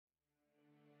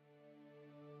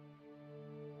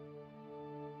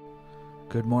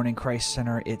Good morning, Christ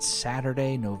Center. It's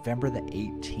Saturday, November the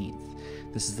 18th.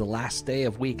 This is the last day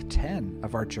of week 10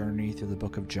 of our journey through the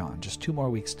book of John. Just 2 more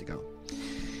weeks to go.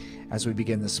 As we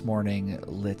begin this morning,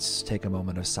 let's take a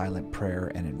moment of silent prayer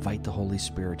and invite the Holy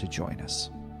Spirit to join us.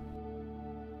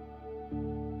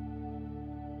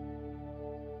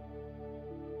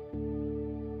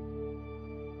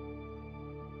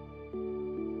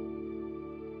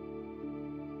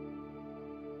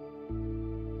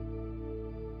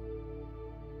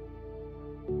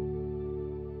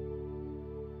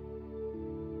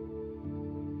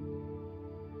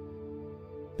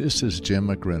 This is Jim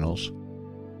McReynolds.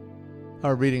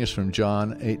 Our reading is from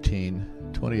John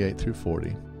 18:28 through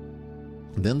 40.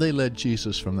 Then they led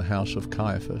Jesus from the house of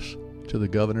Caiaphas to the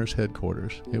governor's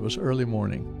headquarters. It was early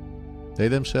morning. They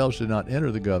themselves did not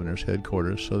enter the governor's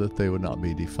headquarters so that they would not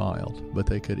be defiled, but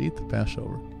they could eat the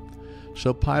Passover.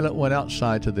 So Pilate went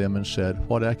outside to them and said,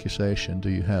 "What accusation do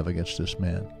you have against this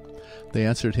man?" They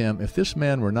answered him, "If this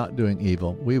man were not doing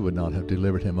evil, we would not have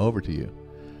delivered him over to you."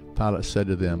 Pilate said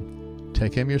to them,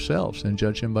 "Take him yourselves and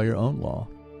judge him by your own law."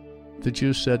 The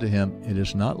Jews said to him, "It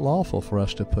is not lawful for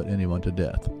us to put anyone to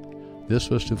death." This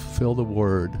was to fulfill the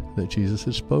word that Jesus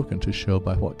had spoken to show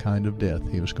by what kind of death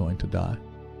he was going to die.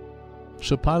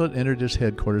 So Pilate entered his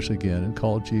headquarters again and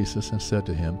called Jesus and said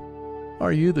to him,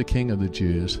 "Are you the king of the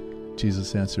Jews?"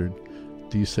 Jesus answered,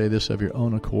 "Do you say this of your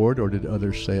own accord, or did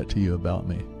others say it to you about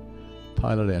me?"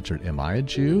 Pilate answered, "Am I a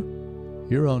Jew?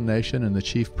 Your own nation and the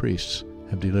chief priests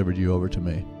have delivered you over to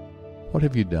me. What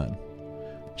have you done?"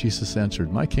 Jesus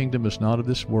answered, "My kingdom is not of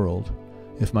this world.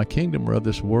 If my kingdom were of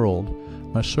this world,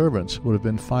 my servants would have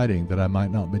been fighting that I might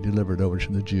not be delivered over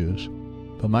to the Jews.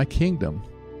 But my kingdom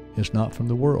is not from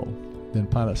the world." Then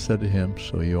Pilate said to him,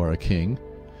 "So you are a king?"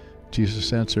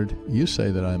 Jesus answered, "You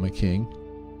say that I am a king.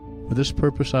 For this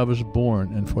purpose I was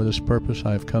born, and for this purpose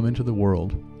I have come into the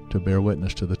world, to bear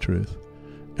witness to the truth.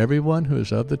 Everyone who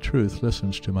is of the truth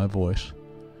listens to my voice."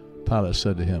 Pilate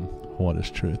said to him, "What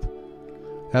is truth?"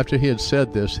 After he had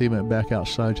said this, he went back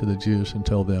outside to the Jews and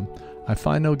told them, "I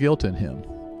find no guilt in him,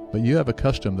 but you have a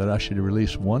custom that I should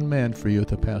release one man for you at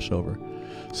the Passover.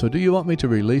 So do you want me to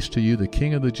release to you the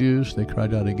king of the Jews?" They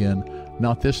cried out again,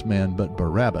 "Not this man, but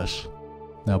Barabbas."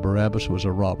 Now Barabbas was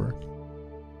a robber.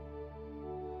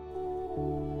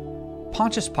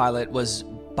 Pontius Pilate was,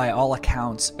 by all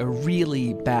accounts, a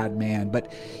really bad man,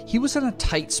 but he was in a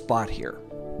tight spot here.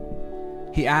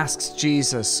 He asks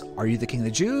Jesus, "Are you the king of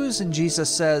the Jews?" And Jesus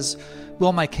says,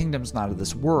 "Well, my kingdom's not of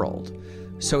this world."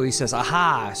 So he says,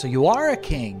 "Aha, so you are a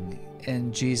king."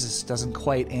 And Jesus doesn't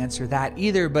quite answer that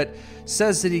either, but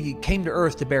says that he came to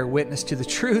earth to bear witness to the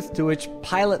truth, to which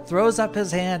Pilate throws up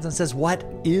his hands and says, "What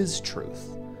is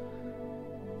truth?"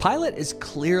 Pilate is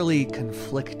clearly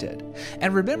conflicted.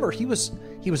 And remember, he was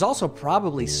also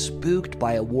probably spooked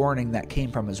by a warning that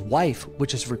came from his wife,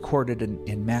 which is recorded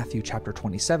in Matthew chapter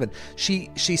 27.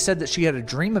 She said that she had a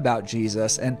dream about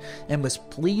Jesus and was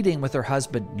pleading with her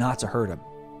husband not to hurt him.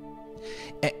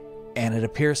 And it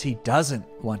appears he doesn't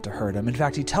want to hurt him. In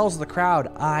fact, he tells the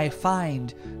crowd, "I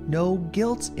find no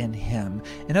guilt in him."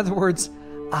 In other words,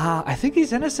 I think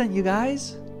he's innocent, you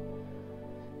guys.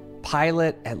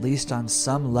 Pilate, at least on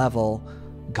some level,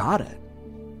 got it.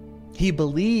 He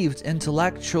believed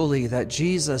intellectually that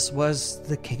Jesus was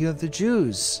the king of the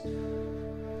Jews.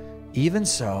 Even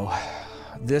so,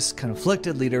 this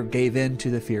conflicted leader gave in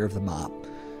to the fear of the mob,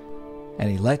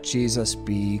 and he let Jesus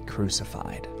be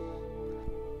crucified.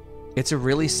 It's a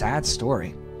really sad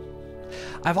story.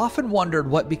 I've often wondered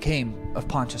what became of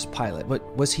Pontius Pilate.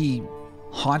 Was he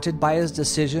haunted by his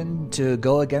decision to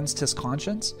go against his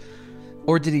conscience?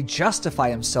 Or did he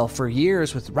justify himself for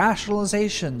years with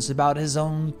rationalizations about his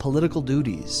own political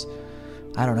duties?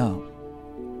 I don't know.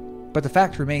 But the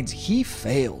fact remains, he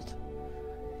failed.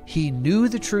 He knew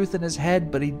the truth in his head,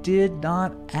 but he did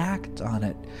not act on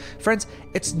it. Friends,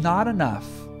 it's not enough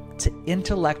to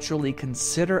intellectually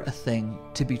consider a thing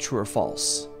to be true or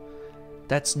false.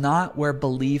 That's not where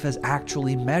belief is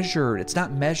actually measured. It's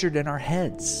not measured in our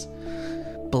heads.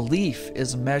 Belief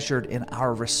is measured in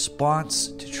our response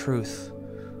to truth.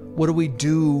 What do we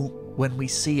do when we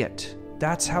see it?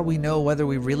 That's how we know whether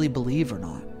we really believe or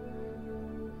not.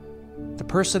 The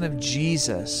person of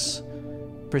Jesus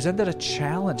presented a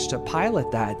challenge to Pilate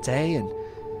that day, and,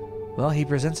 well, he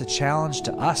presents a challenge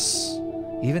to us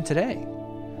even today.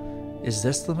 Is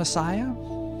this the Messiah?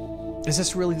 Is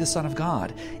this really the Son of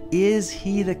God? Is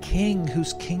he the king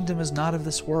whose kingdom is not of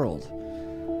this world?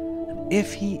 And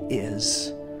if he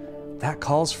is, that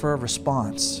calls for a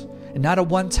response. And not a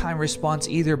one-time response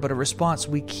either, but a response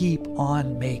we keep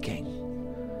on making.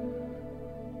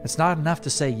 It's not enough to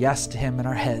say yes to him in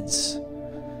our heads.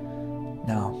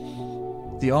 No,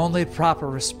 The only proper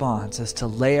response is to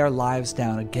lay our lives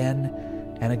down again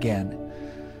and again,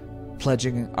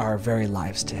 pledging our very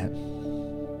lives to him.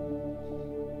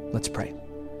 Let's pray.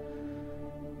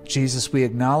 Jesus, we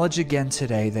acknowledge again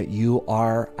today that you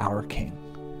are our King.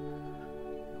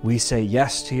 We say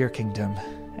yes to your kingdom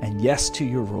and yes to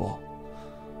your rule.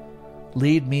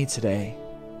 Lead me today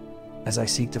as I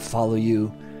seek to follow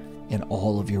you in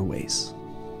all of your ways.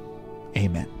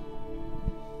 Amen.